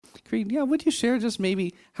Creed, would you share just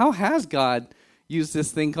maybe how has God used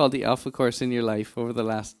this thing called the Alpha Course in your life over the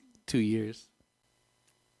last 2 years?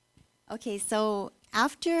 Okay, so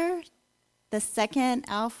after the second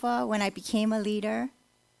Alpha, when I became a leader,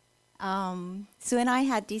 Sue and I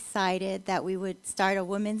had decided that we would start a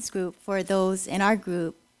women's group for those in our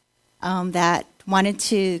group that wanted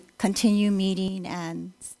to continue meeting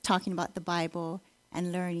and talking about the Bible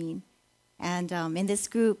and learning. And in this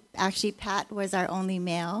group, actually, Pat was our only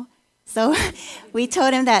male. So we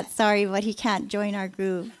told him that, sorry, but he can't join our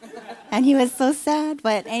group. And he was so sad.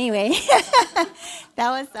 But anyway, that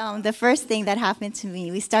was the first thing that happened to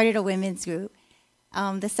me. We started a women's group.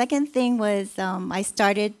 The second thing was I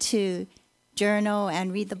started to journal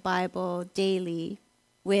and read the Bible daily,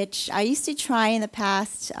 which I used to try in the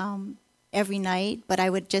past every night, but I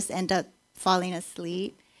would just end up falling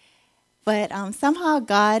asleep. But somehow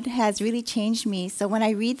God has really changed me. So when I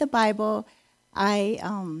read the Bible, I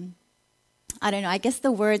don't know, I guess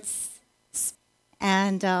the words,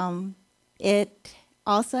 and it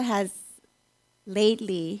also has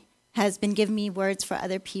lately has been giving me words for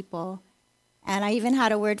other people. And I even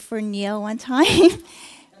had a word for Neil one time,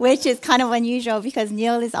 which is kind of unusual because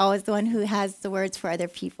Neil is always the one who has the words for other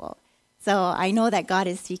people. So I know that God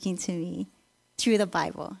is speaking to me through the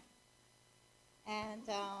Bible. And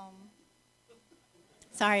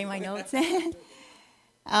sorry, my notes.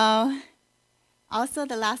 Also,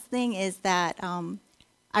 the last thing is that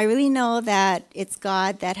I really know that it's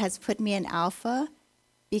God that has put me in Alpha,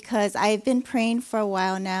 because I've been praying for a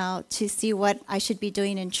while now to see what I should be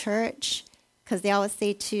doing in church, because they always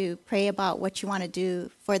say to pray about what you want to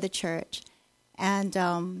do for the church. And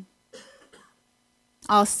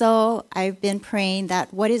also, I've been praying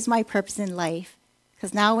that what is my purpose in life?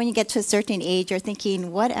 Because now when you get to a certain age, you're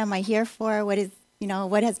thinking, what am I here for? What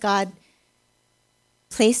has God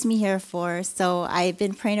placed me here for? So I've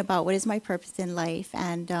been praying about what is my purpose in life.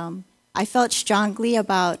 And I felt strongly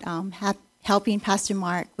about helping Pastor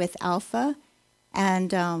Mark with Alpha.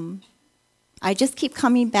 And I just keep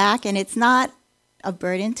coming back, and it's not a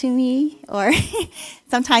burden to me. Or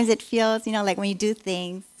sometimes it feels, like when you do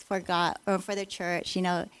things for God or for the church,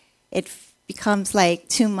 it becomes like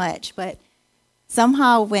too much. But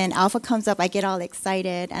somehow when Alpha comes up, I get all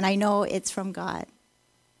excited, and I know it's from God.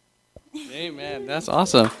 Amen. That's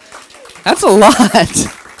awesome. That's a lot.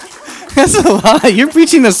 That's a lot. You're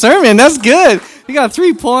preaching a sermon. That's good. You got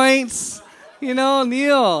 3 points.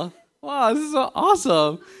 Neil. Wow, this is so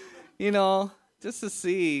awesome. Just to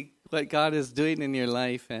see what God is doing in your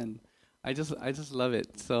life, and I just love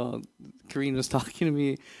it. So, Kareen was talking to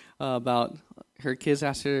me about her kids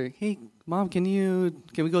asked her, "Hey, Mom, can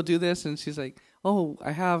we go do this?" And she's like, "Oh,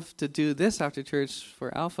 I have to do this after church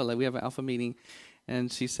for Alpha. Like we have an Alpha meeting."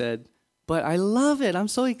 And she said, "But I love it. I'm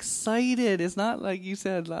so excited. It's not like you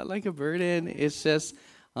said, not like a burden. It's just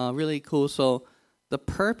really cool." So the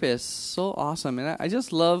purpose, so awesome. And I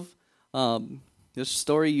just love the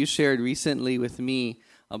story you shared recently with me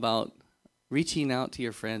about reaching out to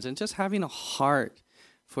your friends and just having a heart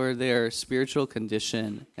for their spiritual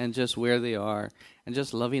condition and just where they are and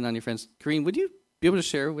just loving on your friends. Kareen, would you be able to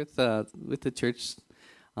share with the church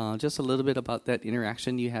just a little bit about that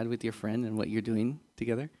interaction you had with your friend and what you're doing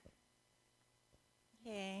together?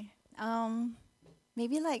 Okay.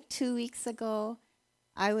 Maybe like 2 weeks ago,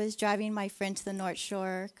 I was driving my friend to the North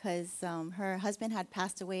Shore because her husband had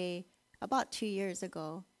passed away about 2 years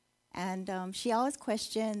ago. And she always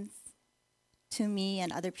questions to me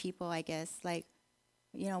and other people, I guess, like,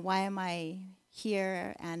 why am I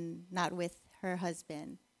here and not with her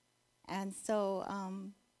husband? And so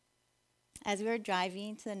as we were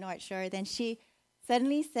driving to the North Shore, then she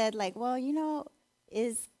suddenly said, like, well,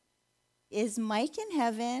 is Mike in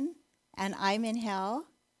heaven and I'm in hell?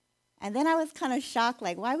 And then I was kind of shocked,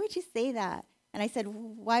 like, why would you say that? And I said,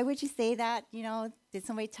 why would you say that? Did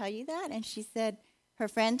somebody tell you that? And she said her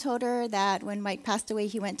friend told her that when Mike passed away,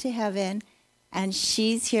 he went to heaven, and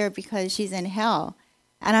she's here because she's in hell.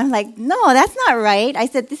 And I'm like, no, that's not right. I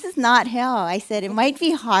said, this is not hell. I said, it might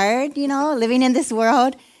be hard, living in this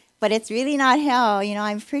world, but it's really not hell.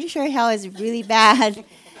 I'm pretty sure hell is really bad.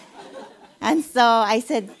 And so I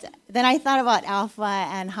said, then I thought about Alpha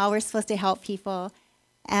and how we're supposed to help people.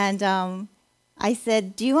 And I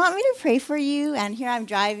said, do you want me to pray for you? And here I'm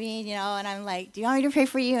driving, and I'm like, do you want me to pray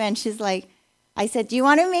for you? And she's like, I said, do you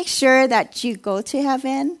want to make sure that you go to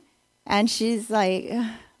heaven? And she's like,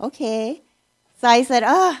 okay. So I said,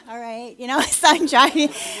 oh, all right. So I'm driving.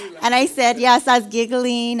 And I said, yes, I was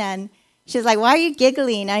giggling. And she's like, why are you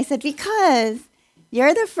giggling? And I said, because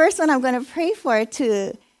you're the first one I'm going to pray for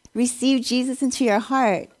to receive Jesus into your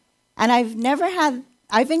heart. And I've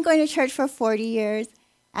been going to church for 40 years.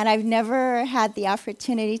 And I've never had the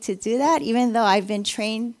opportunity to do that, even though I've been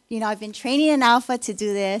trained, I've been training in Alpha to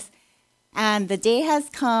do this. And the day has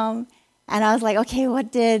come, and I was like, okay,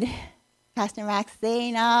 what did Pastor Max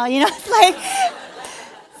say now? It's like,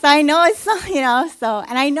 so I know it's,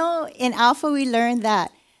 and I know in Alpha we learned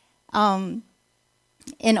that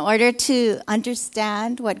in order to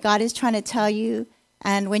understand what God is trying to tell you,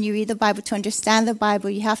 and when you read the Bible, to understand the Bible,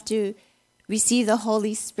 you have to receive the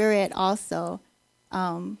Holy Spirit also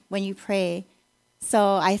when you pray. So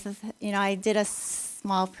I did a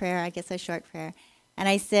small prayer, I guess a short prayer. And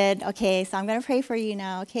I said, okay, so I'm going to pray for you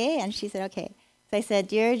now, okay? And she said, okay. So I said,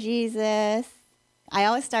 Dear Jesus, I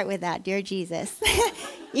always start with that, Dear Jesus.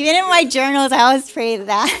 Even in my journals, I always pray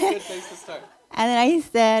that. Good place to start. And then I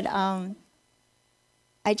said,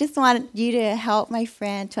 I just want you to help my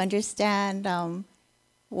friend to understand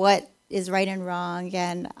what is right and wrong.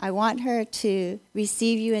 And I want her to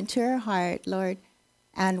receive you into her heart, Lord,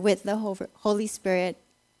 and with the Holy Spirit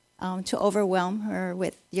to overwhelm her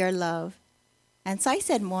with your love. And so I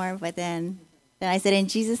said more, but then I said, in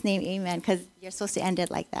Jesus' name, amen, because you're supposed to end it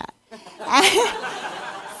like that.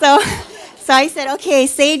 So I said, okay,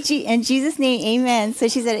 say in Jesus' name, amen. So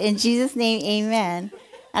she said, in Jesus' name, amen.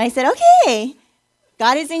 And I said, okay,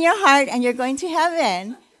 God is in your heart and you're going to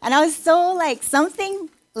heaven. And I was so something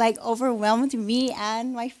overwhelmed me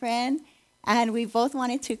and my friend. And we both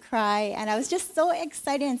wanted to cry. And I was just so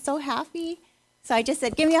excited and so happy. So I just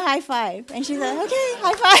said, give me a high five. And she said, okay,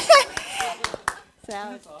 high five. So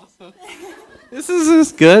that's awesome. This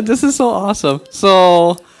is good. This is so awesome.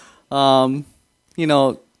 So, Kareen,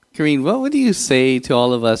 what would you say to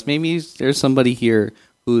all of us? Maybe there's somebody here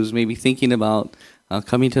who's maybe thinking about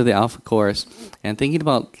coming to the Alpha course and thinking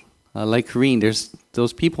about, like Kareen, there's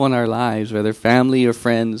those people in our lives, whether family or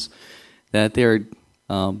friends, that they're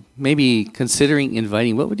maybe considering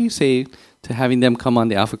inviting. What would you say to having them come on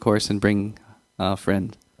the Alpha course and bring a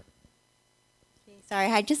friend? Sorry,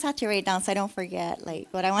 I just had to write down so I don't forget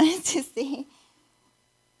what I wanted to say.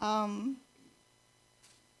 Well,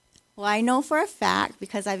 I know for a fact,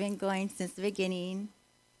 because I've been going since the beginning,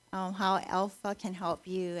 how Alpha can help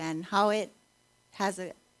you and how it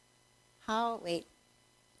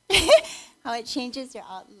changes your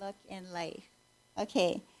outlook in life.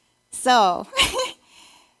 Okay, so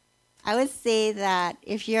I would say that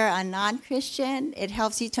if you're a non-Christian, it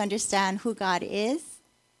helps you to understand who God is.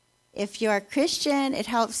 If you're a Christian, it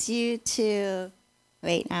helps you to,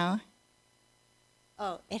 it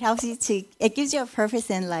gives you a purpose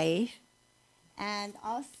in life. And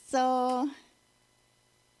also,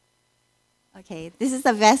 okay, this is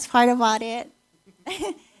the best part about it.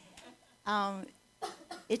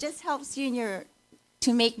 It just helps you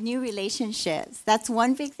to make new relationships. That's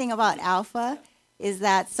one big thing about Alpha, is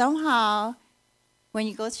that somehow when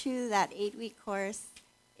you go through that 8-week course,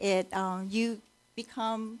 you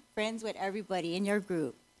become friends with everybody in your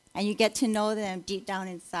group, and you get to know them deep down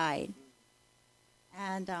inside.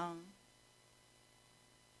 And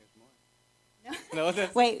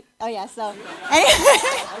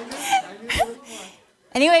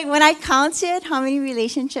anyway, when I counted how many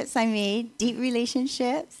relationships I made, deep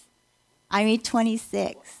relationships, I made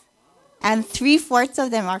 26, and 3/4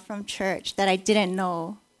 of them are from church that I didn't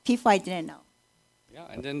know, people I didn't know. Yeah,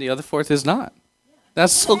 and then the other fourth is not.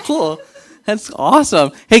 That's so cool. That's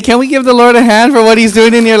awesome. Hey, can we give the Lord a hand for what he's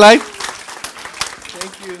doing in your life?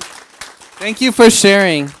 Thank you. Thank you for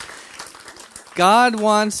sharing. God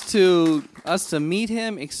wants us to meet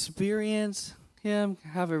him, experience him,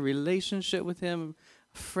 have a relationship with him,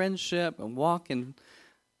 friendship, and walk and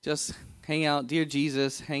just hang out. Dear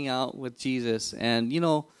Jesus, hang out with Jesus. And,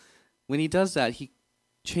 when he does that, he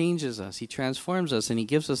changes us, he transforms us, and he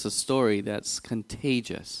gives us a story that's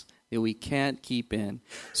contagious, that we can't keep in.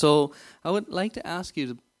 So I would like to ask you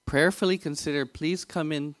to prayerfully consider, please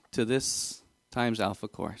come in to this Times Alpha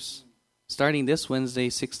course, starting this Wednesday,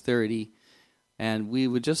 6:30. And we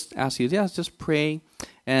would just ask you, just pray.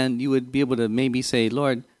 And you would be able to maybe say,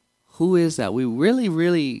 Lord, who is that? We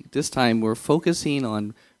really, this time, we're focusing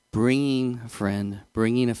on bringing a friend,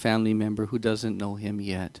 bringing a family member who doesn't know him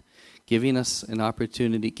yet, giving them an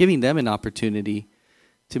opportunity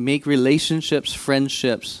to make relationships,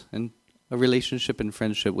 friendships, and a relationship and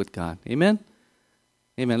friendship with God. Amen?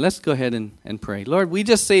 Amen. Let's go ahead and pray. Lord, we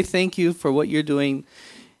just say thank you for what you're doing,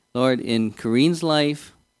 Lord, in Kareen's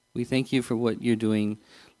life. We thank you for what you're doing,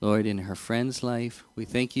 Lord, in her friend's life. We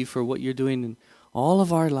thank you for what you're doing in all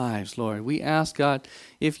of our lives, Lord. We ask, God,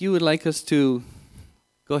 if you would like us to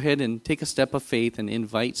go ahead and take a step of faith and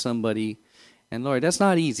invite somebody. And, Lord, that's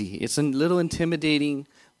not easy. It's a little intimidating,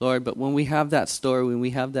 Lord, but when we have that story, when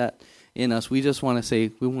we have that in us. We just want to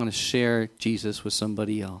say, we want to share Jesus with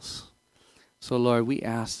somebody else. So, Lord, we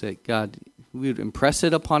ask that, God, we would impress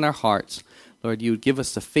it upon our hearts. Lord, you would give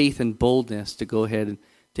us the faith and boldness to go ahead and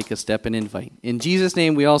take a step and invite. In Jesus'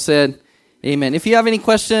 name, we all said, amen. If you have any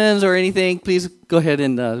questions or anything, please go ahead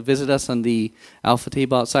and visit us on the Alpha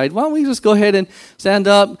table outside. Why don't we just go ahead and stand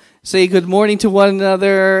up, say good morning to one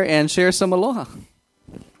another, and share some aloha.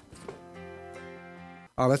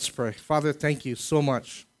 Let's pray. Father, thank you so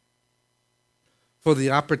much for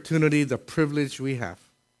the opportunity, the privilege we have.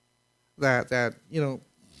 That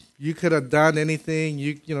you could have done anything.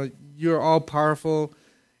 You're all powerful,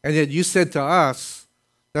 and yet you said to us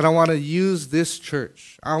that I want to use this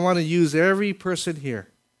church. I want to use every person here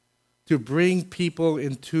to bring people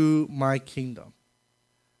into my kingdom.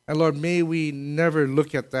 And Lord, may we never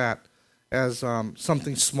look at that as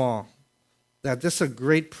something small. That this is a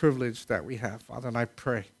great privilege that we have, Father. And I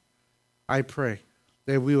pray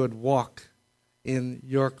that we would walk in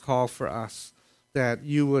your call for us. That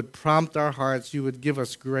you would prompt our hearts, you would give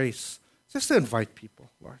us grace, just to invite people,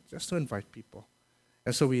 Lord, just to invite people.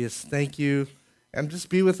 And so we just thank you, and just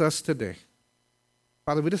be with us today.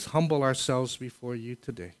 Father, we just humble ourselves before you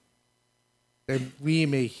today, that we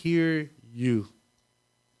may hear you,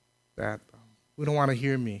 that we don't want to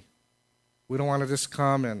hear me. We don't want to just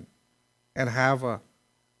come and have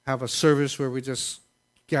a service where we just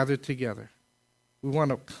gather together. We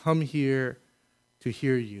want to come here to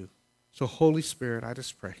hear you. So, Holy Spirit, I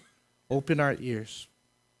just pray, open our ears.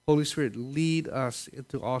 Holy Spirit, lead us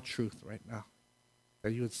into all truth right now,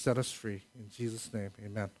 that you would set us free. In Jesus' name,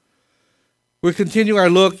 amen. We'll continue our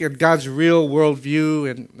look at God's real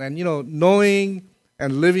worldview, and knowing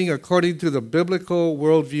and living according to the biblical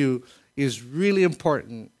worldview is really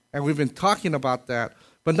important, and we've been talking about that.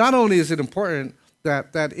 But not only is it important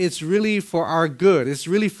that it's really for our good, it's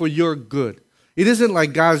really for your good. It isn't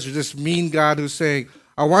like God's just mean God who's saying,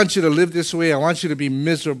 I want you to live this way. I want you to be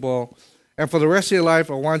miserable. And for the rest of your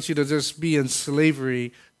life, I want you to just be in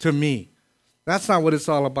slavery to me. That's not what it's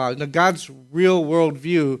all about. God's real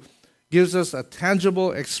worldview gives us a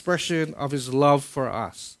tangible expression of his love for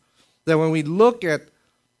us. That when we look at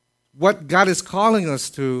what God is calling us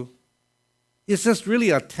to, it's just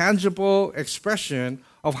really a tangible expression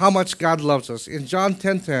of how much God loves us. In John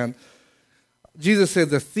 10:10, Jesus said,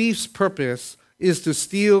 the thief's purpose is to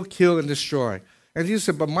steal, kill, and destroy. And Jesus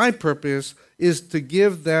said, but my purpose is to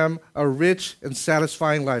give them a rich and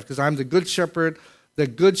satisfying life, because I'm the good shepherd. The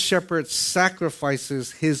good shepherd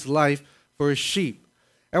sacrifices his life for his sheep.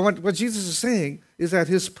 And what Jesus is saying is that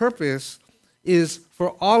his purpose is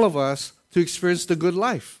for all of us to experience the good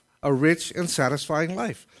life, a rich and satisfying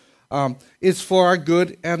life. It's for our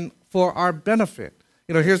good and for our benefit.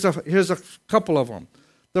 Here's a couple of them.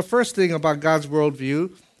 The first thing about God's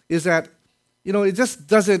worldview is that,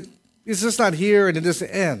 it's just not here and it just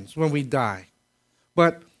ends when we die.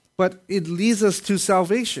 But it leads us to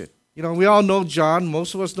salvation. We all know John.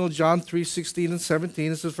 Most of us know John 3:16 and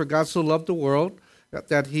 17. It says, for God so loved the world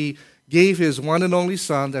that he gave his one and only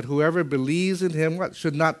Son, that whoever believes in him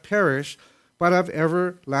should not perish, but have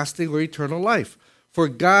everlasting or eternal life. For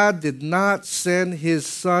God did not send his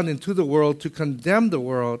Son into the world to condemn the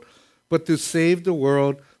world, but to save the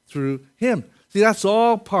world through him. See, that's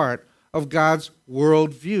all part of God's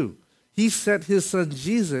worldview. He sent his Son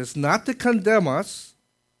Jesus not to condemn us,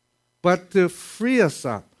 but to free us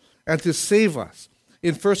up and to save us.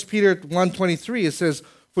 In 1 Peter 1:23, it says,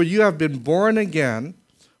 for you have been born again,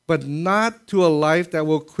 but not to a life that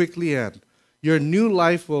will quickly end. Your new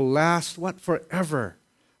life will last, forever,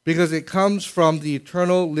 because it comes from the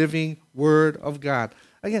eternal living Word of God.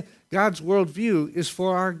 Again, God's worldview is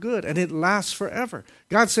for our good, and it lasts forever.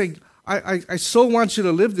 God's saying, I so want you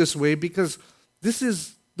to live this way, because this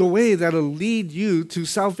is the way that will lead you to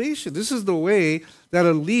salvation. This is the way that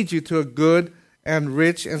will lead you to a good and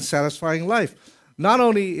rich and satisfying life. Not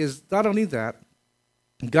only that,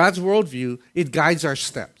 God's worldview, it guides our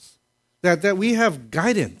steps. That we have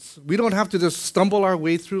guidance. We don't have to just stumble our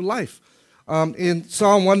way through life. In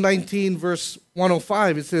Psalm 119, verse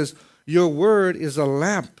 105, it says, your word is a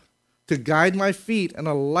lamp to guide my feet and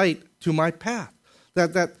a light to my path.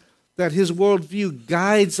 That his worldview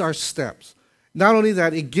guides our steps. Not only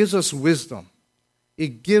that, it gives us wisdom.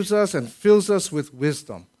 It gives us and fills us with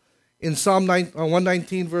wisdom. In Psalm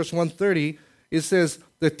 119, verse 130, it says,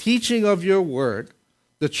 the teaching of your word,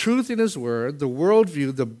 the truth in his word, the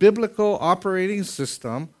worldview, the biblical operating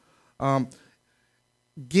system,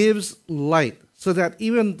 gives light so that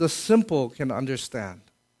even the simple can understand.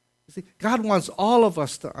 You see, God wants all of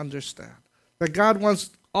us to understand. That God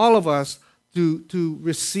wants all of us to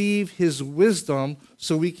receive his wisdom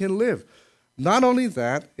so we can live. not only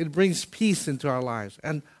that, it brings peace into our lives.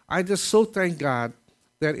 And I just so thank God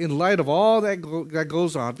that in light of all that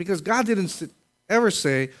goes on, because God didn't ever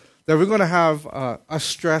say that we're going to have a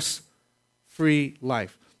stress-free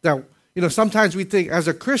life. That, sometimes we think as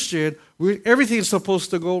a Christian, everything is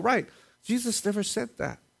supposed to go right. Jesus never said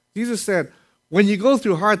that. Jesus said, when you go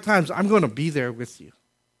through hard times, I'm going to be there with you.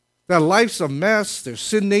 That life's a mess, there's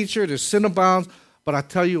sin nature, there's sin abounds, but I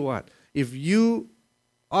tell you what, if you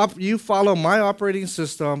follow my operating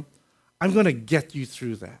system, I'm going to get you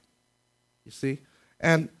through that. You see?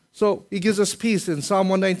 And so he gives us peace. In Psalm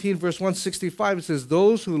 119, verse 165, it says,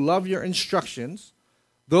 those who love your instructions,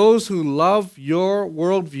 those who love your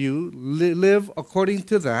worldview, live according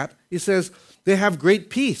to that. He says, they have great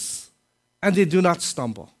peace, and they do not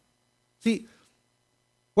stumble. See,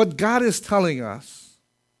 what God is telling us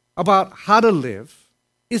about how to live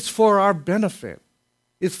is for our benefit.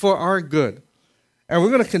 It's for our good. And we're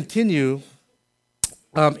going to continue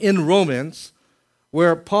in Romans,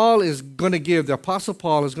 where the Apostle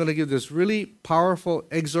Paul is going to give this really powerful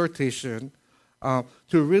exhortation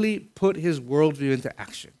to really put his worldview into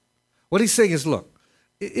action. What he's saying is, look,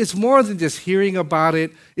 it's more than just hearing about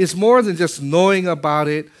it. It's more than just knowing about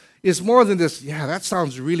it. It's more than this, that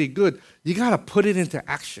sounds really good. You got to put it into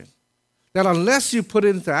action. That unless you put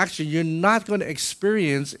it into action, you're not going to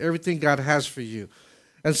experience everything God has for you.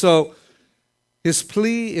 And so his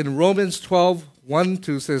plea in Romans 12,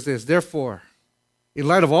 1-2 says this, therefore, in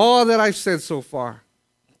light of all that I've said so far,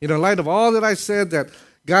 in light of all that I said, that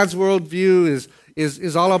God's worldview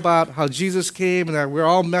is all about how Jesus came and that we're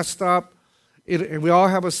all messed up, and we all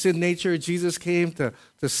have a sin nature. Jesus came to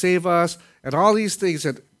save us, and all these things.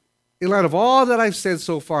 That in light of all that I've said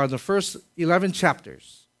so far in the first 11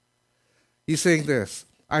 chapters, he's saying this,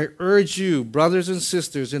 I urge you, brothers and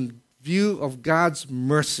sisters, in view of God's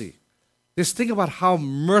mercy, just think about how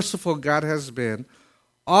merciful God has been.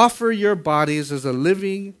 Offer your bodies as a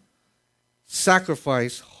living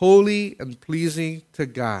sacrifice, holy and pleasing to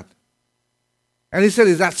God. And he said,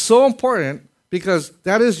 is that so important? Because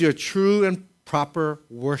that is your true and proper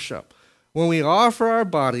worship. When we offer our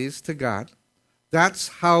bodies to God, that's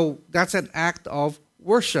an act of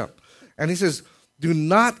worship. And he says, do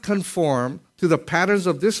not conform to the patterns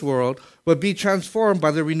of this world, but be transformed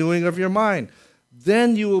by the renewing of your mind.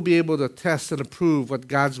 Then you will be able to test and approve what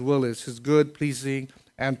God's will is, his good, pleasing,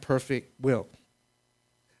 and perfect will.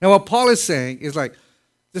 Now what Paul is saying is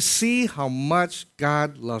to see how much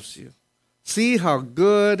God loves you. See how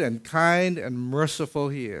good and kind and merciful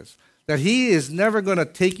he is. That he is never going to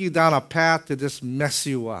take you down a path to just mess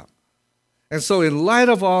you up. And so in light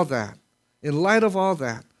of all that,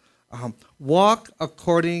 walk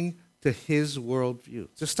according to his worldview.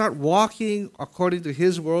 Just start walking according to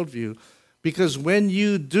his worldview, because when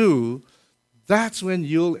you do, that's when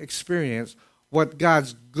you'll experience what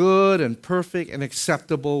God's good and perfect and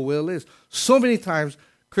acceptable will is. So many times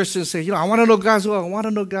Christians say, I want to know God's will. I want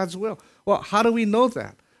to know God's will. Well, how do we know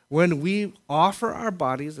that? When we offer our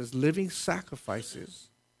bodies as living sacrifices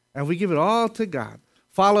and we give it all to God,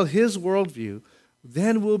 follow his worldview,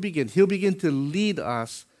 then he'll begin to lead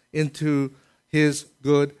us into his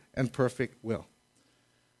good and perfect will.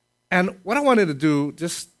 And what I wanted to do,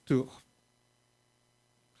 just to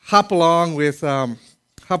hop along with,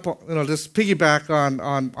 just piggyback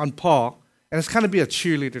on Paul, and it's kind of be a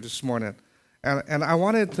cheerleader this morning. And I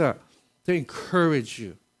wanted to encourage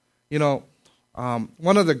you.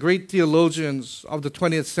 One of the great theologians of the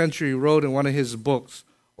 20th century wrote in one of his books,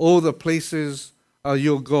 Oh, the Places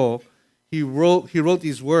You'll Go. He wrote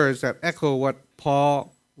these words that echo what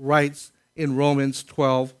Paul writes in Romans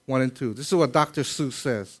 12, 1 and 2. This is what Dr. Seuss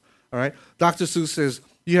says. All right? Dr. Seuss says,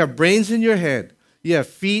 you have brains in your head. You have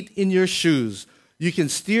feet in your shoes. You can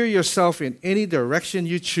steer yourself in any direction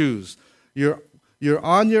you choose. You're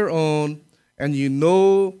on your own, and you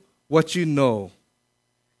know what you know.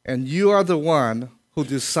 And you are the one who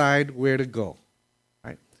decide where to go.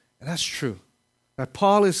 Right? And that's true. That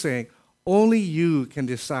Paul is saying, only you can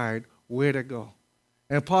decide where to go.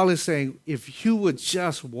 And Paul is saying, if you would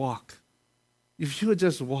just walk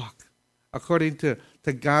according to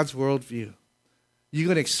God's worldview, you're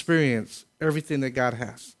going to experience everything that God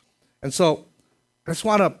has. And so I just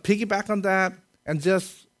want to piggyback on that and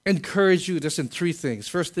just encourage you just in three things.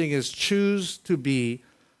 First thing is choose to be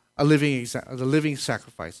a living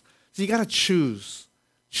sacrifice. So you got to choose.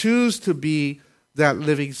 Choose to be that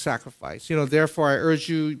living sacrifice. Therefore I urge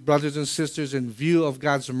you, brothers and sisters, in view of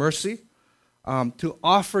God's mercy, to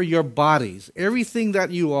offer your bodies, everything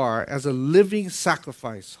that you are, as a living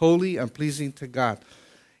sacrifice, holy and pleasing to God.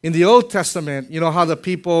 In the Old Testament, you know how the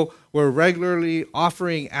people were regularly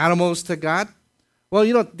offering animals to God?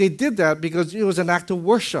 Well, they did that because it was an act of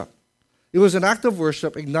worship. It was an act of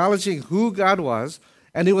worship, acknowledging who God was,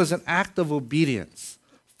 and it was an act of obedience,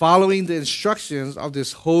 following the instructions of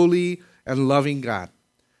this holy and loving God.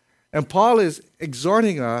 And Paul is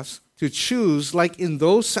exhorting us to choose, like in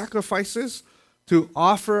those sacrifices, to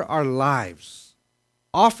offer our lives,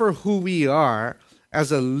 offer who we are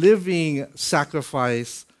as a living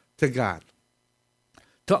sacrifice to God,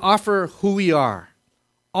 to offer who we are,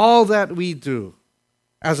 all that we do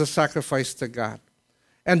as a sacrifice to God.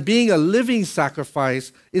 And being a living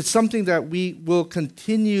sacrifice is something that we will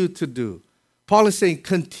continue to do. Paul is saying,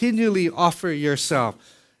 continually offer yourself.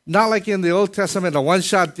 Not like in the Old Testament, a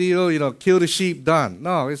one-shot deal, kill the sheep, done.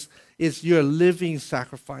 No, it's your living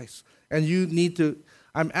sacrifice. And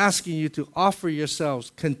I'm asking you to offer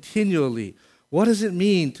yourselves continually. What does it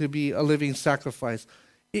mean to be a living sacrifice?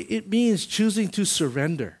 It means choosing to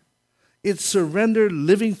surrender. It's surrender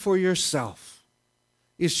living for yourself.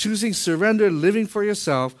 It's choosing surrender living for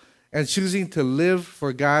yourself and choosing to live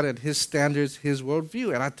for God and His standards, His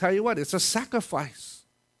worldview. And I tell you what, it's a sacrifice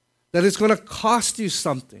that is going to cost you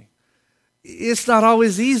something. It's not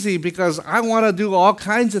always easy because I want to do all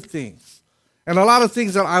kinds of things. And a lot of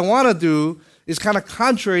things that I want to do is kind of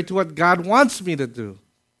contrary to what God wants me to do.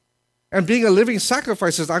 And being a living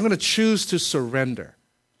sacrifice is I'm going to choose to surrender.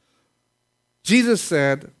 Jesus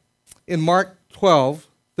said in Mark 12,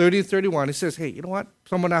 30-31, He says, hey, you know what?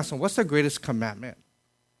 Someone asked Him, what's the greatest commandment?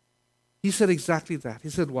 He said exactly that. He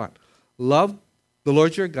said what? Love the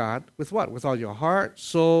Lord your God with what? With all your heart,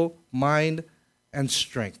 soul, mind, and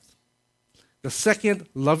strength. The second,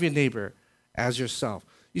 love your neighbor as yourself.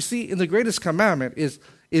 You see, in the greatest commandment is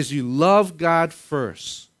you love God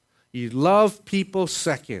first. You love people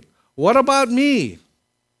second. What about me?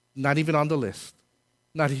 Not even on the list.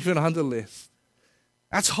 Not even on the list.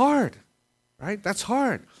 That's hard, right? That's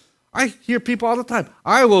hard. I hear people all the time,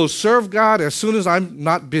 I will serve God as soon as I'm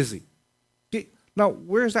not busy. Now,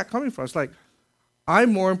 where is that coming from? It's like,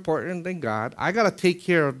 I'm more important than God. I got to take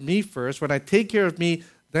care of me first. When I take care of me,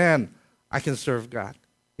 then I can serve God.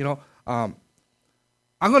 I'm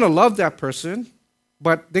going to love that person,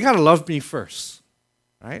 but they got to love me first,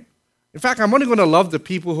 right? In fact, I'm only going to love the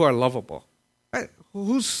people who are lovable. Right?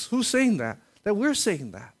 Who's saying that? That we're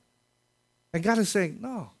saying that. And God is saying,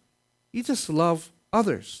 no, you just love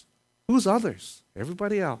others. Who's others?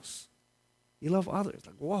 Everybody else. You love others.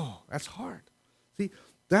 Like, whoa, that's hard. See,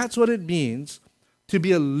 that's what it means to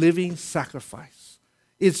be a living sacrifice.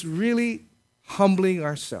 It's really humbling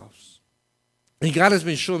ourselves. And God has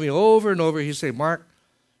been showing me over and over, He's saying, Mark,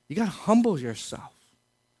 you got to humble yourself.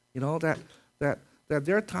 That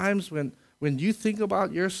there are times when you think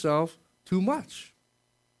about yourself too much.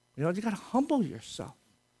 You got to humble yourself.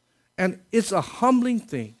 And it's a humbling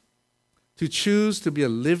thing to choose to be a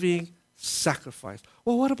living sacrifice.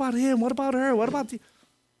 Well, what about him? What about her? What about the...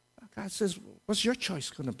 God says, what's your choice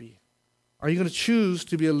going to be? Are you going to choose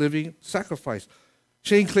to be a living sacrifice?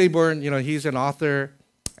 Shane Claiborne, he's an author,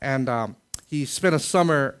 and he spent a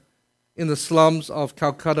summer in the slums of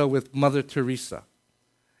Calcutta with Mother Teresa.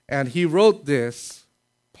 And he wrote this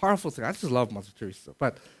powerful thing. I just love Mother Teresa.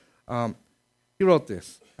 But he wrote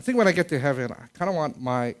this. I think when I get to heaven, I kind of want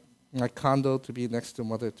my condo to be next to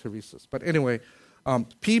Mother Teresa's. But anyway,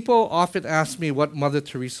 people often ask me what Mother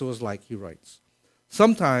Teresa was like, he writes.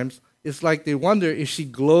 Sometimes it's like they wonder if she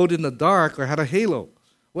glowed in the dark or had a halo.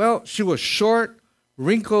 Well, she was short,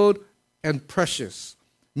 wrinkled, and precious,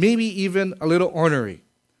 maybe even a little ornery,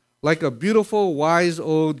 like a beautiful, wise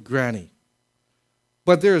old granny.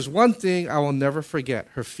 But there is one thing I will never forget,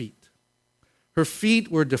 her feet. Her feet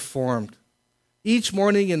were deformed. Each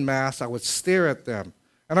morning in Mass, I would stare at them,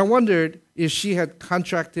 and I wondered if she had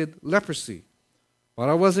contracted leprosy. But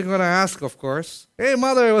I wasn't going to ask, of course. Hey,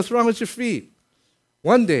 Mother, what's wrong with your feet?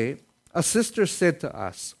 One day, a sister said to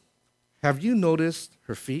us, have you noticed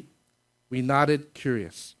her feet? We nodded,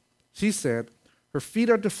 curious. She said, her feet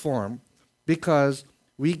are deformed because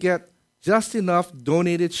we get just enough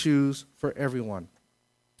donated shoes for everyone.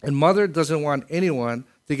 And Mother doesn't want anyone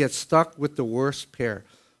to get stuck with the worst pair.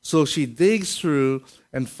 So she digs through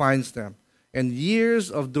and finds them. And years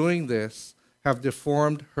of doing this have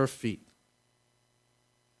deformed her feet.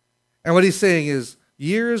 And what he's saying is,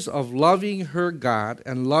 years of loving her God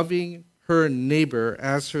and loving her neighbor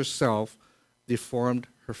as herself deformed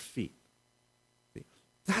her feet.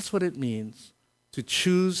 That's what it means to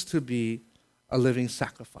choose to be a living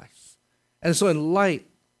sacrifice. And so in light,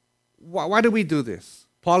 why do we do this?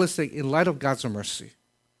 Paul is saying, in light of God's mercy,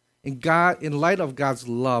 in light of God's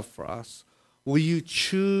love for us, will you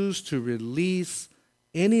choose to release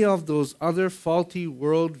any of those other faulty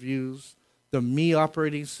worldviews the me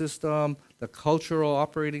operating system, the cultural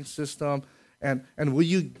operating system, and will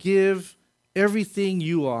you give everything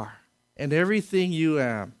you are and everything you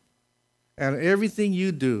am and everything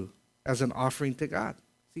you do as an offering to God?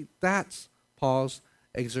 See, that's Paul's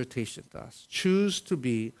exhortation to us. Choose to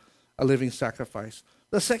be a living sacrifice.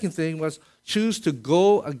 The second thing was choose to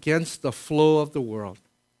go against the flow of the world.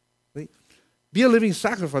 Be a living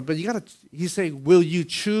sacrifice, but he's saying, will you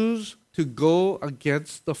choose to go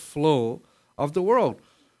against the flow of the world?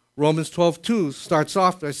 Romans 12:2 starts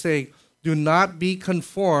off by saying, do not be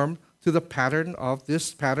conformed to the pattern of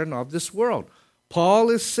this world. Paul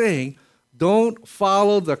is saying, don't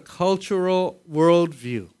follow the cultural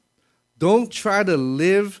worldview. Don't try to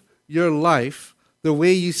live your life the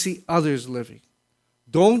way you see others living.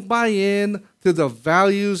 Don't buy in to the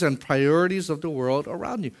values and priorities of the world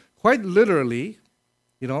around you. Quite literally,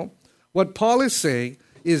 what Paul is saying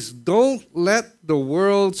is don't let the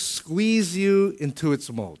world squeeze you into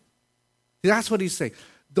its mold. That's what he's saying.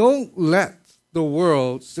 Don't let the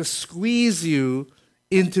world just squeeze you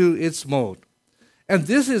into its mold. And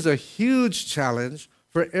this is a huge challenge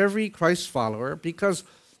for every Christ follower because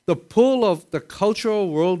the pull of the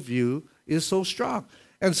cultural worldview is so strong.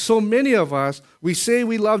 And so many of us, we say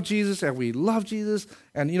we love Jesus, and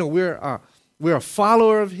we're a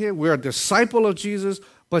follower of him, we're a disciple of Jesus,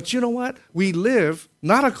 but you know what? We live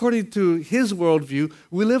not according to his worldview,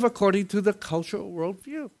 we live according to the cultural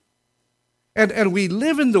worldview. And we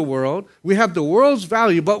live in the world, we have the world's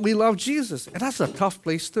value, but we love Jesus. And that's a tough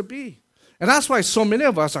place to be. And that's why so many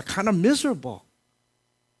of us are kind of miserable.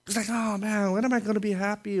 It's like, oh man, when am I going to be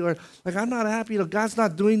happy? Or like, I'm not happy, God's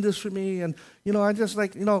not doing this for me. And, I just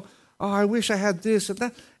I wish I had this and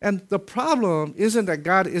that. And the problem isn't that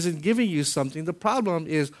God isn't giving you something. The problem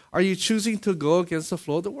is, are you choosing to go against the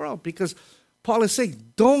flow of the world? Because Paul is saying,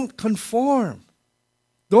 don't conform.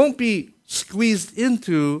 Don't be squeezed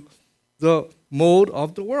into the mold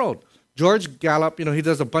of the world. George Gallup, he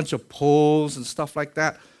does a bunch of polls and stuff like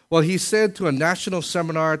that. Well, he said to a national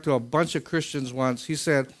seminar to a bunch of Christians once, he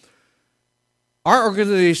said, our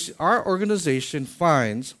organization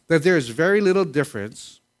finds that there is very little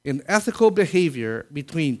difference in ethical behavior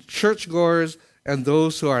between churchgoers and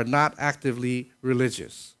those who are not actively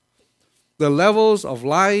religious. The levels of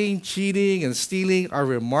lying, cheating, and stealing are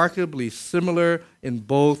remarkably similar in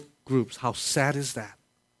both groups. How sad is that?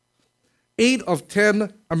 8 of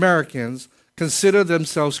 10 Americans consider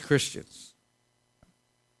themselves Christians.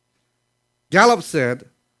 Gallup said,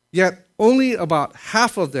 yet only about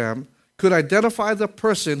half of them could identify the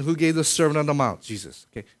person who gave the Sermon on the Mount, Jesus.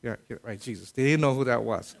 Okay, yeah, right, Jesus. They didn't know who that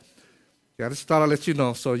was. I just thought I'd let you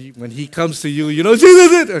know, so when he comes to you, Jesus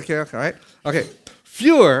did. Okay, all right. Okay,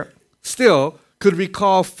 fewer still could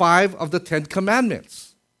recall 5 of the 10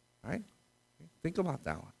 commandments. All right, think about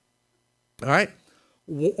that one. All right,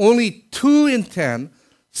 only 2 in 10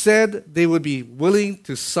 said they would be willing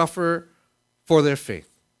to suffer for their faith.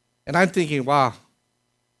 And I'm thinking, wow,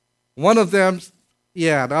 one of them,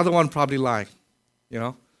 yeah, the other one probably lied,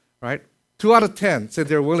 right? 2 out of 10 said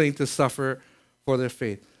they're willing to suffer for their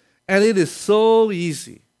faith. And it is so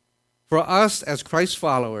easy for us as Christ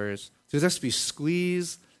followers to just be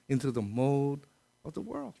squeezed into the mold of the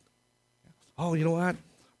world. Oh, you know what?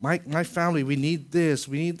 My family, we need this,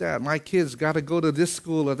 we need that. My kids got to go to this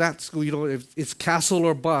school or that school, if it's castle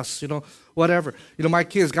or bus, whatever. My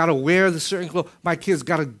kids got to wear the certain clothes. My kids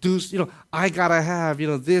got to do, I got to have,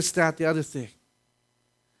 this, that, the other thing.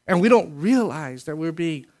 And we don't realize that we're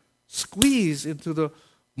being squeezed into the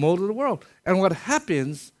mold of the world. And what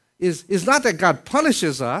happens is not that God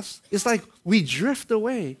punishes us. It's like we drift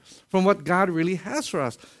away from what God really has for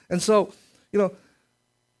us. And so,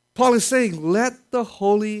 Paul is saying, let the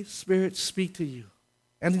Holy Spirit speak to you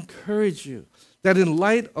and encourage you that in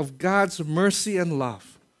light of God's mercy and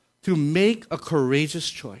love, to make a courageous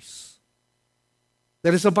choice.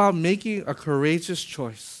 That is about making a courageous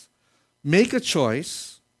choice. Make a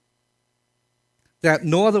choice that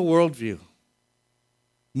no other worldview,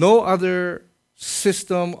 no other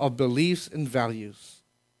system of beliefs and values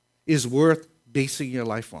is worth basing your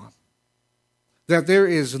life on. That there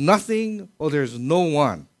is nothing or there's no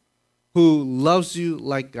one who loves you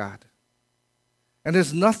like God. And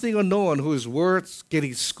there's nothing or no one who is worth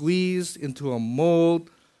getting squeezed into a mold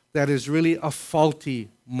that is really a faulty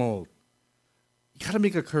mold. You got to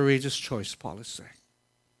make a courageous choice, Paul is saying,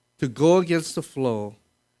 to go against the flow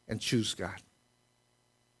and choose God.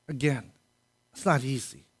 Again, it's not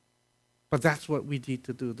easy, but that's what we need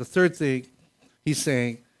to do. The third thing he's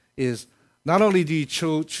saying is not only do you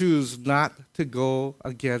choose not to go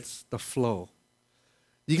against the flow,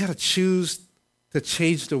 you got to choose to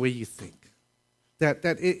change the way you think.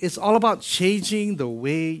 it's all about changing the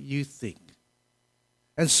way you think.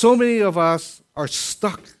 And so many of us are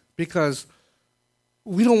stuck because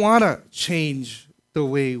we don't want to change the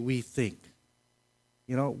way we think.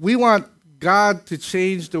 We want God to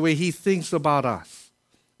change the way he thinks about us.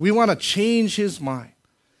 We want to change his mind.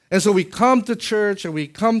 And so we come to church and we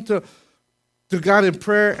come to God in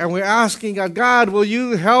prayer and we're asking God, God, will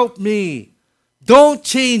you help me? Don't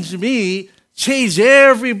change me, change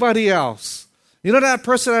everybody else. You know that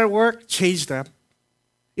person at work? Change them.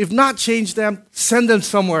 If not change them, send them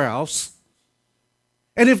somewhere else.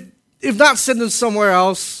 And if not send them somewhere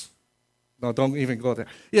else, no, don't even go there.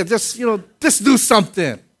 Yeah, just do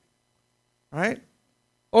something. Right?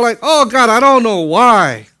 Or like, oh God, I don't know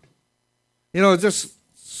why. Just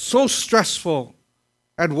so stressful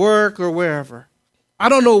at work or wherever. I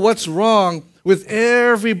don't know what's wrong with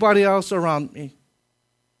everybody else around me.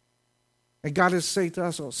 And God is saying to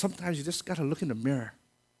us, oh, sometimes you just got to look in the mirror.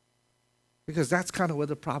 Because that's kind of where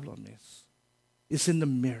the problem is. It's in the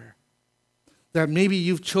mirror. That maybe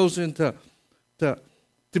you've chosen to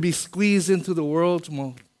be squeezed into the world's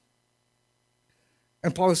mold.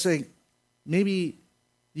 And Paul is saying, maybe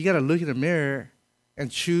you got to look in the mirror and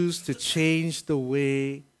choose to change the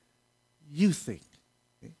way you think.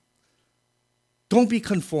 Okay? Don't be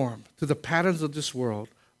conformed to the patterns of this world,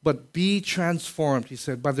 but be transformed, he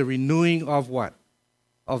said, by the renewing of what?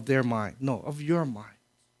 Of their mind. No, of your mind.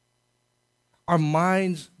 Our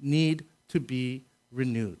minds need to be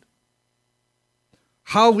renewed.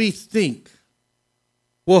 How we think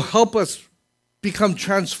will help us become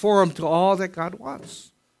transformed to all that God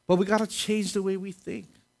wants. But we got to change the way we think.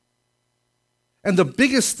 And the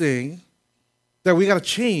biggest thing that we got to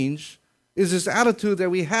change is this attitude that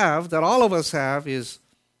we have, that all of us have, is,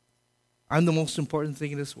 I'm the most important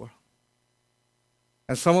thing in this world.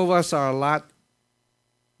 And some of us are a lot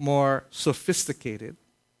more sophisticated,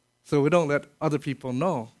 so we don't let other people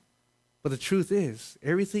know. But the truth is,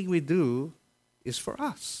 everything we do is for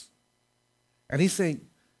us. And he's saying,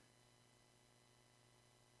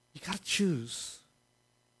 you got to choose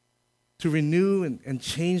to renew and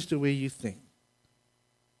change the way you think.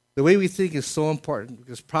 The way we think is so important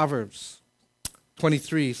because Proverbs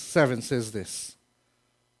 23:7 says this.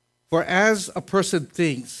 For as a person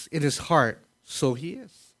thinks in his heart, so he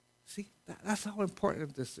is. See, that's how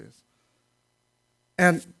important this is.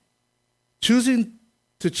 And choosing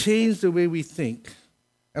to change the way we think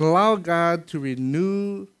and allow God to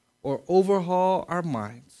renew or overhaul our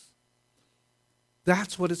minds,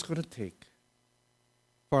 that's what it's going to take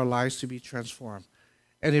for our lives to be transformed.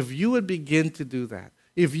 And if you would begin to do that,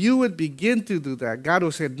 God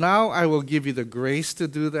will say, now I will give you the grace to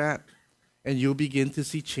do that, and you'll begin to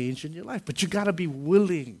see change in your life. But you got to be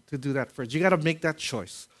willing to do that first. You got to make that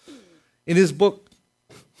choice. In his book,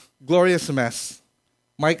 Glorious Mess,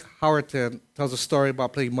 Mike Howerton tells a story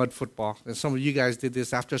about playing mud football. And some of you guys did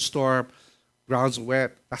this after a storm, ground's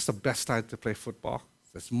wet. That's the best time to play football.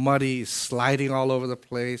 It's muddy, it's sliding all over the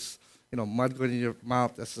place. Mud going in your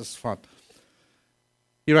mouth. That's just fun.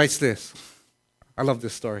 He writes this. I love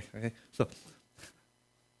this story. Okay? So,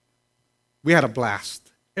 we had a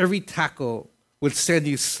blast. Every tackle would send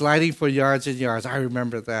you sliding for yards and yards. I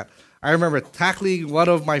remember that. I remember tackling one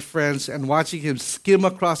of my friends and watching him skim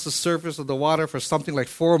across the surface of the water for something like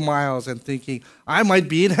 4 miles and thinking, I might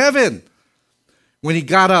be in heaven. When he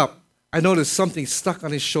got up, I noticed something stuck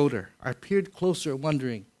on his shoulder. I peered closer,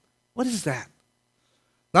 wondering, what is that?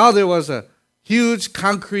 Now there was a huge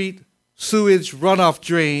concrete sewage runoff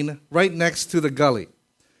drain right next to the gully.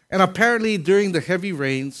 And apparently during the heavy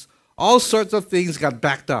rains, all sorts of things got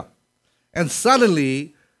backed up. And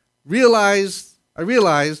suddenly, I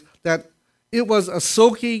realized that it was a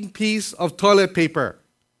soaking piece of toilet paper.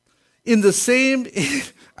 In the same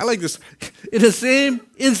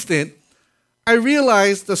instant, I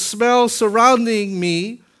realized the smell surrounding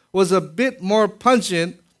me was a bit more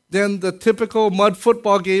pungent than the typical mud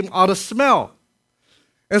football game ought to smell.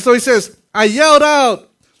 And so he says, I yelled out,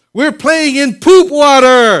 we're playing in poop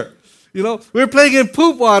water. We're playing in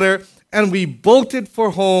poop water, and we bolted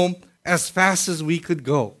for home as fast as we could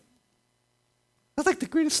go. That's like the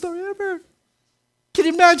greatest story ever. Can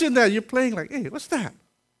you imagine that? You're playing like, hey, what's that?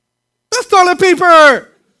 That's toilet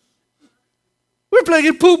paper. We're playing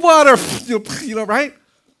in poop water. Right?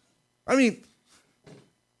 I mean,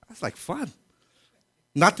 that's like fun.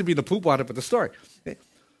 Not to be the poop water, but the story. But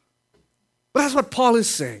that's what Paul is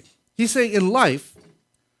saying. He's saying in life,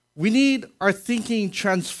 we need our thinking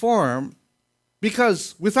transformed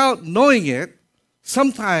because without knowing it,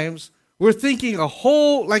 sometimes we're thinking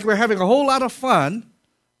like we're having a whole lot of fun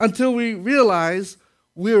until we realize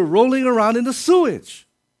we're rolling around in the sewage.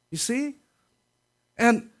 You see?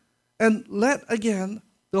 And let, again,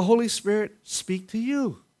 the Holy Spirit speak to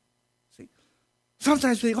you. See?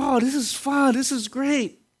 Sometimes we think, oh, this is fun, this is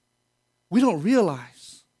great. We don't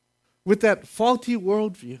realize, with that faulty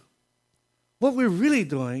worldview, what we're really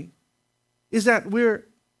doing is that we're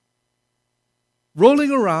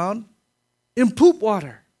rolling around in poop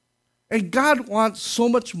water. And God wants so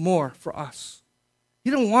much more for us. He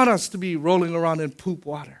don't want us to be rolling around in poop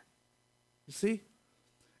water. You see?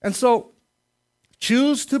 And so,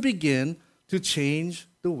 choose to begin to change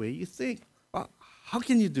the way you think. Well, how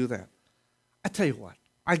can you do that? I tell you what.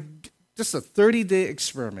 Just a 30-day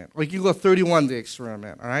experiment. Or you can go a 31-day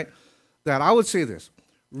experiment, all right? That I would say this.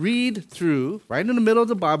 Read through, right in the middle of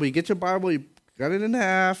the Bible. You get your Bible, you cut it in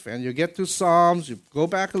half, and you get through Psalms. You go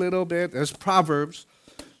back a little bit. There's Proverbs.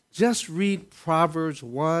 Just read Proverbs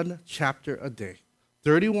 1 chapter a day.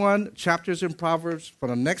 31 chapters in Proverbs for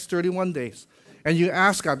the next 31 days. And you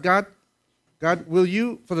ask God, will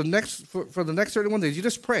you, for the next 31 days, you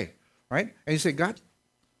just pray, right? And you say, God,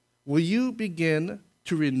 will you begin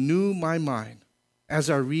to renew my mind as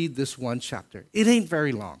I read this one chapter? It ain't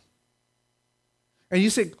very long. And you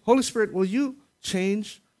say, Holy Spirit, will you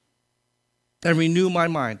change and renew my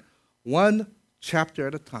mind one chapter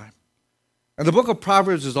at a time? And the book of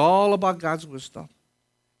Proverbs is all about God's wisdom.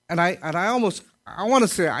 And I want to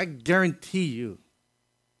say, I guarantee you,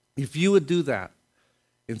 if you would do that,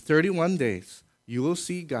 in 31 days, you will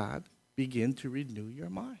see God begin to renew your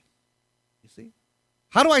mind. You see?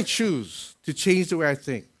 How do I choose to change the way I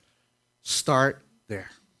think? Start there.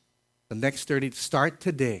 The next 30, start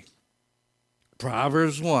today.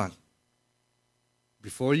 Proverbs 1.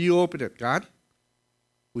 Before you open it, God,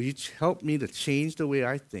 will you help me to change the way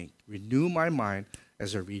I think? Renew my mind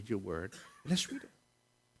as I read your word. And let's read it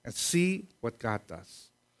and see what God does.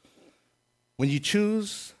 When you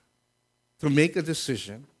choose to make a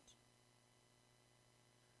decision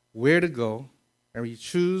where to go, and you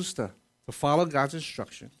choose to follow God's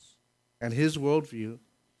instructions and his worldview,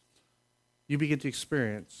 you begin to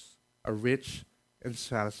experience a rich and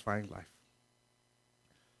satisfying life.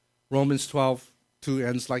 Romans 12:2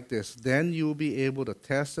 ends like this. Then you will be able to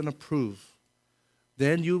test and approve.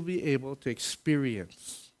 Then you'll be able to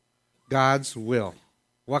experience God's will.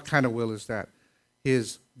 What kind of will is that?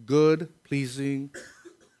 His good, pleasing,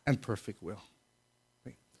 and perfect will.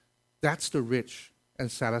 That's the rich and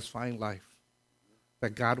satisfying life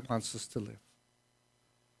that God wants us to live.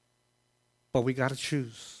 But we got to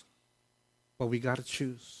choose.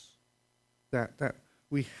 That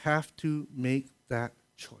we have to make that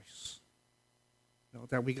choice. You know,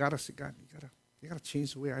 that we got to say, God, you got to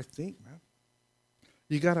change the way I think, man.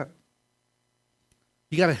 You got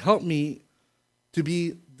to help me to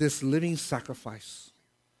be this living sacrifice.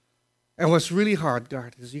 And what's really hard,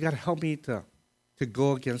 God, is you got to help me to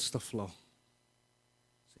go against the flow.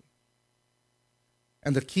 See?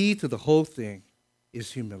 And the key to the whole thing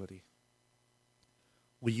is humility.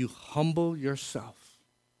 Will you humble yourself?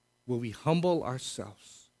 Will we humble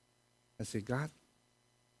ourselves and say, God,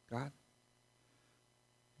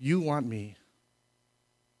 you want me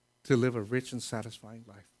to live a rich and satisfying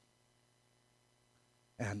life.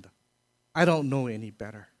 And I don't know any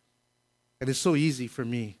better. And it's so easy for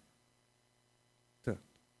me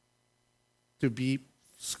to be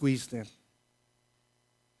squeezed in.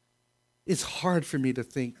 It's hard for me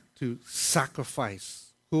to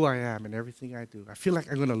sacrifice who I am and everything I do. I feel like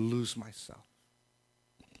I'm going to lose myself.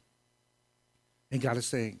 And God is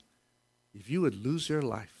saying, if you would lose your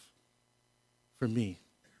life for me,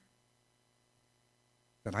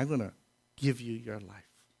 then I'm going to give you your life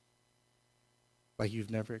like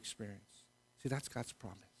you've never experienced. See, that's God's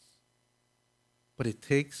promise. But it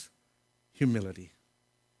takes humility.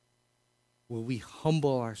 Will we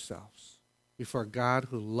humble ourselves before God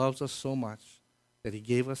who loves us so much that he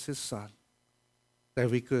gave us his son,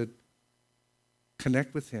 that we could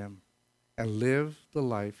connect with him and live the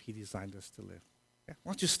life he designed us to live? Yeah,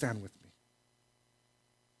 why don't you stand with me?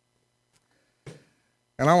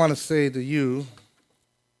 And I want to say to you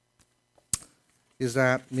is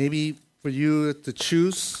that maybe for you to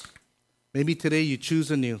choose, maybe today you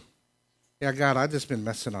choose anew. Yeah, God, I've just been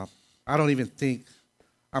messing up. I don't even think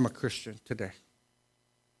I'm a Christian today.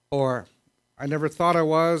 Or I never thought I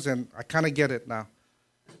was, and I kind of get it now.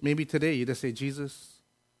 Maybe today you just say, Jesus,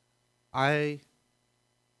 I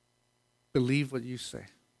believe what you say.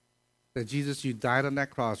 That Jesus, you died on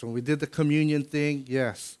that cross. When we did the communion thing,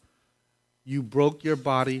 yes, you broke your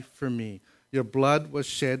body for me. Your blood was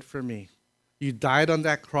shed for me. You died on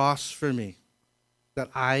that cross for me, that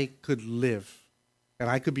I could live, and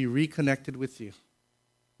I could be reconnected with you.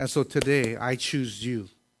 And so today, I choose you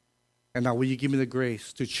And now will you give me the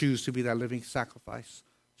grace to choose to be that living sacrifice?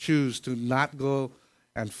 Choose to not go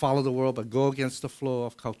and follow the world, but go against the flow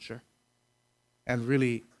of culture. And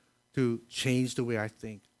really to change the way I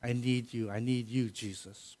think. I need you. I need you,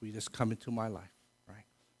 Jesus. Will you just come into my life, right?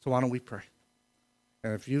 So why don't we pray?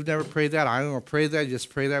 And if you've never prayed that, I'm going to pray that. Just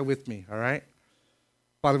pray that with me, all right?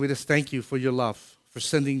 Father, we just thank you for your love, for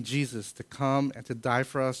sending Jesus to come and to die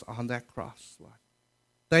for us on that cross, Lord.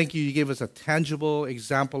 Thank you. You gave us a tangible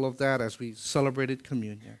example of that as we celebrated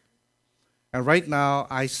communion. And right now,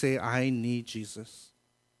 I say, I need Jesus.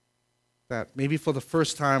 That maybe for the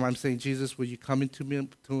first time, I'm saying, Jesus, will you come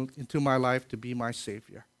into my life to be my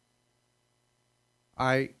Savior?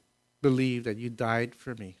 I believe that you died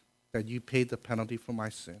for me, that you paid the penalty for my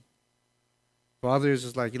sin. For others,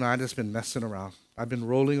 it's like, I've just been messing around. I've been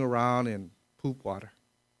rolling around in poop water.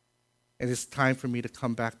 And it's time for me to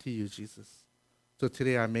come back to you, Jesus. So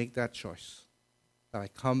today I make that choice, that I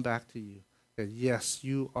come back to you, that yes,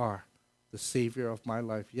 you are the Savior of my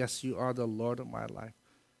life. Yes, you are the Lord of my life.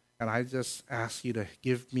 And I just ask you to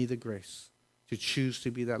give me the grace to choose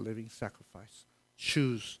to be that living sacrifice.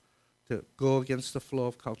 Choose to go against the flow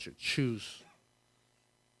of culture. Choose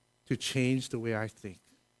to change the way I think.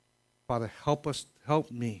 Father,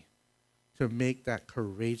 help me to make that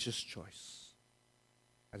courageous choice.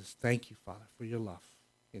 I just thank you, Father, for your love.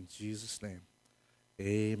 In Jesus' name,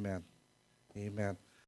 amen. Amen.